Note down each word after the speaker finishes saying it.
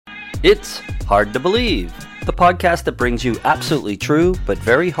It's Hard to Believe, the podcast that brings you absolutely true but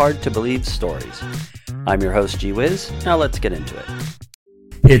very hard to believe stories. I'm your host, G Wiz. Now let's get into it.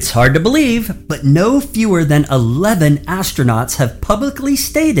 It's hard to believe, but no fewer than 11 astronauts have publicly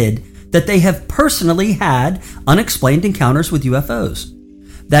stated that they have personally had unexplained encounters with UFOs.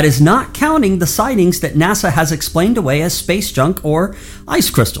 That is not counting the sightings that NASA has explained away as space junk or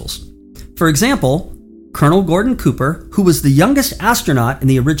ice crystals. For example, Colonel Gordon Cooper, who was the youngest astronaut in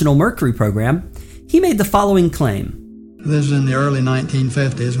the original Mercury program, he made the following claim. This was in the early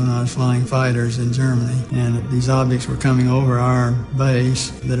 1950s when I was flying fighters in Germany, and these objects were coming over our base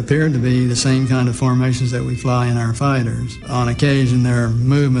that appeared to be the same kind of formations that we fly in our fighters. On occasion, their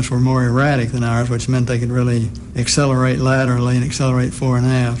movements were more erratic than ours, which meant they could really accelerate laterally and accelerate fore and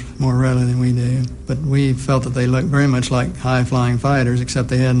aft more readily than we do. But we felt that they looked very much like high-flying fighters, except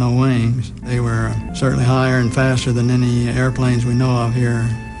they had no wings. They were certainly higher and faster than any airplanes we know of here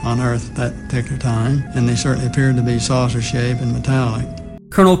on Earth at that particular time, and they certainly appeared to be saucer-shaped and metallic.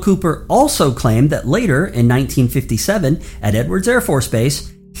 Colonel Cooper also claimed that later, in 1957, at Edwards Air Force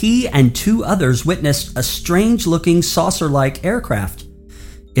Base, he and two others witnessed a strange-looking saucer-like aircraft.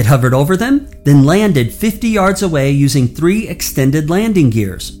 It hovered over them, then landed 50 yards away using 3 extended landing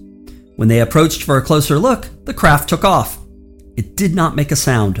gears. When they approached for a closer look, the craft took off. It did not make a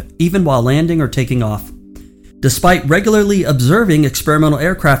sound, even while landing or taking off. Despite regularly observing experimental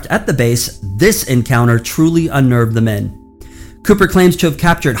aircraft at the base, this encounter truly unnerved the men. Cooper claims to have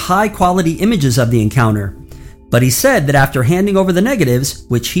captured high-quality images of the encounter, but he said that after handing over the negatives,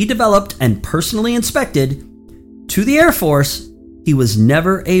 which he developed and personally inspected, to the Air Force, he was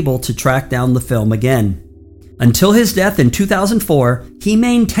never able to track down the film again. Until his death in 2004, he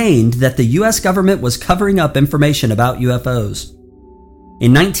maintained that the U.S. government was covering up information about UFOs.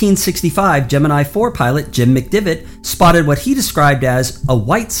 In 1965, Gemini 4 pilot Jim McDivitt spotted what he described as a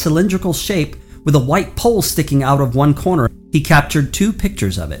white cylindrical shape with a white pole sticking out of one corner. He captured 2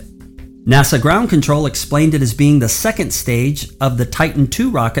 pictures of it. NASA Ground Control explained it as being the second stage of the Titan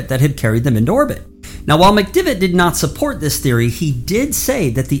II rocket that had carried them into orbit. Now, while McDivitt did not support this theory, he did say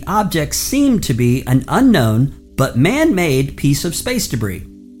that the object seemed to be an unknown but man-made piece of space debris.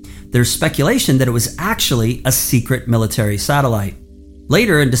 There's speculation that it was actually a secret military satellite.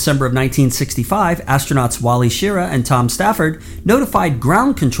 Later, in December of 1965, astronauts Wally Schirra and Tom Stafford notified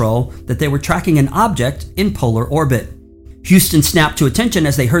ground control that they were tracking an object in polar orbit. Houston snapped to attention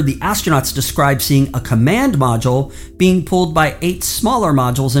as they heard the astronauts describe seeing a command module being pulled by 8 smaller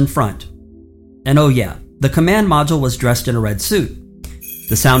modules in front. And oh yeah, the command module was dressed in a red suit.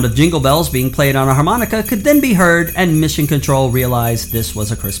 The sound of jingle bells being played on a harmonica could then be heard, and Mission Control realized this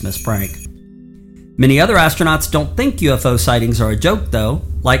was a Christmas prank. Many other astronauts don't think UFO sightings are a joke, though,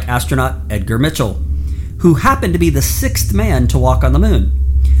 like astronaut Edgar Mitchell, who happened to be the 6th man to walk on the moon.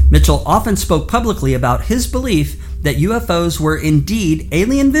 Mitchell often spoke publicly about his belief that UFOs were indeed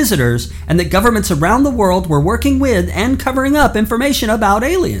alien visitors and that governments around the world were working with and covering up information about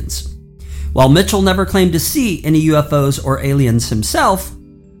aliens. While Mitchell never claimed to see any UFOs or aliens himself,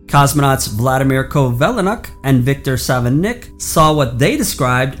 cosmonauts Vladimir Kovalenuk and Viktor Savinnik saw what they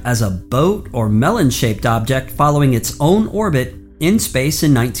described as a boat or melon-shaped object following its own orbit in space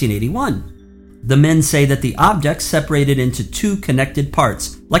in 1981. The men say that the object separated into 2 connected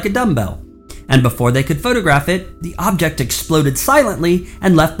parts, like a dumbbell, and before they could photograph it, the object exploded silently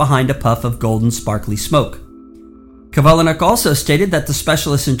and left behind a puff of golden sparkly smoke. Kovalenuk also stated that the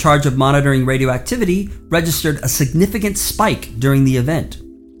specialists in charge of monitoring radioactivity registered a significant spike during the event.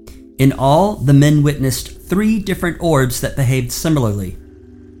 In all, the men witnessed 3 different orbs that behaved similarly.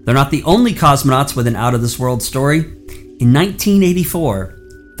 They're not the only cosmonauts with an out-of-this-world story. In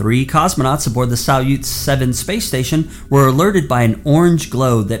 1984, 3 cosmonauts aboard the Soyuz 7 space station were alerted by an orange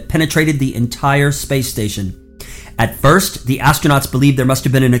glow that penetrated the entire space station. At first, the astronauts believed there must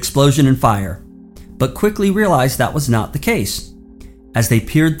have been an explosion and fire, but quickly realized that was not the case. As they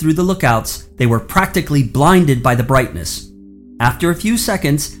peered through the lookouts, they were practically blinded by the brightness. After a few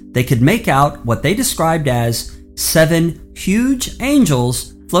seconds, they could make out what they described as 7 huge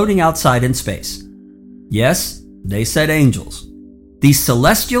angels floating outside in space. Yes, they said angels. These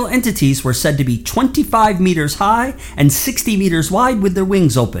celestial entities were said to be 25 meters high and 60 meters wide with their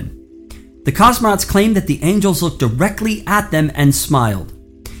wings open. The cosmonauts claimed that the angels looked directly at them and smiled.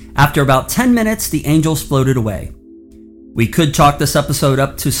 After about 10 minutes, the angels floated away. We could chalk this episode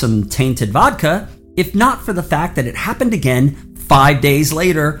up to some tainted vodka, if not for the fact that it happened again 5 days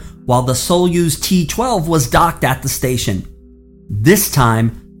later while the Soyuz T-12 was docked at the station. This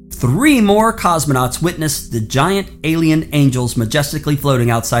time, 3 more cosmonauts witnessed the giant alien angels majestically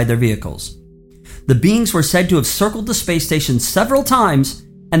floating outside their vehicles. The beings were said to have circled the space station several times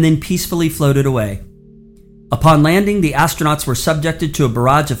and then peacefully floated away. Upon landing, the astronauts were subjected to a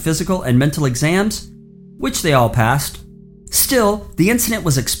barrage of physical and mental exams, which they all passed. Still, the incident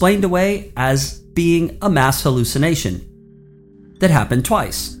was explained away as being a mass hallucination that happened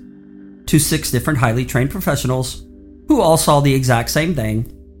twice to 6 different highly trained professionals who all saw the exact same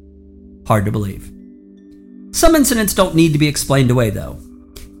thing. Hard to believe. Some incidents don't need to be explained away, though.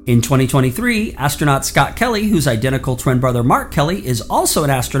 In 2023, astronaut Scott Kelly, whose identical twin brother Mark Kelly is also an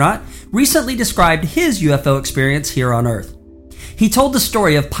astronaut, recently described his UFO experience here on Earth. He told the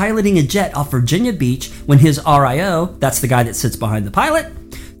story of piloting a jet off Virginia Beach when his RIO, that's the guy that sits behind the pilot,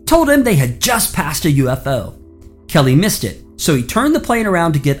 told him they had just passed a UFO. Kelly missed it, so he turned the plane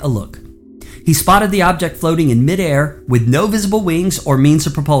around to get a look. He spotted the object floating in midair with no visible wings or means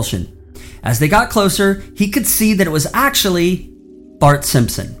of propulsion. As they got closer, he could see that it was actually Bart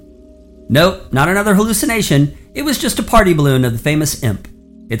Simpson. Nope, not another hallucination. It was just a party balloon of the famous Imp.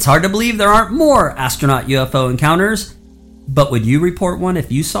 It's hard to believe there aren't more astronaut UFO encounters, but would you report one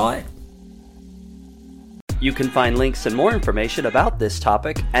if you saw it? You can find links and more information about this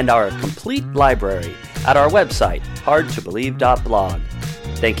topic and our complete library at our website, hardtobelieve.blog.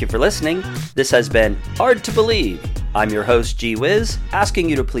 Thank you for listening. This has been Hard to Believe. I'm your host, G Wiz, asking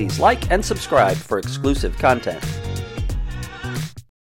you to please like and subscribe for exclusive content.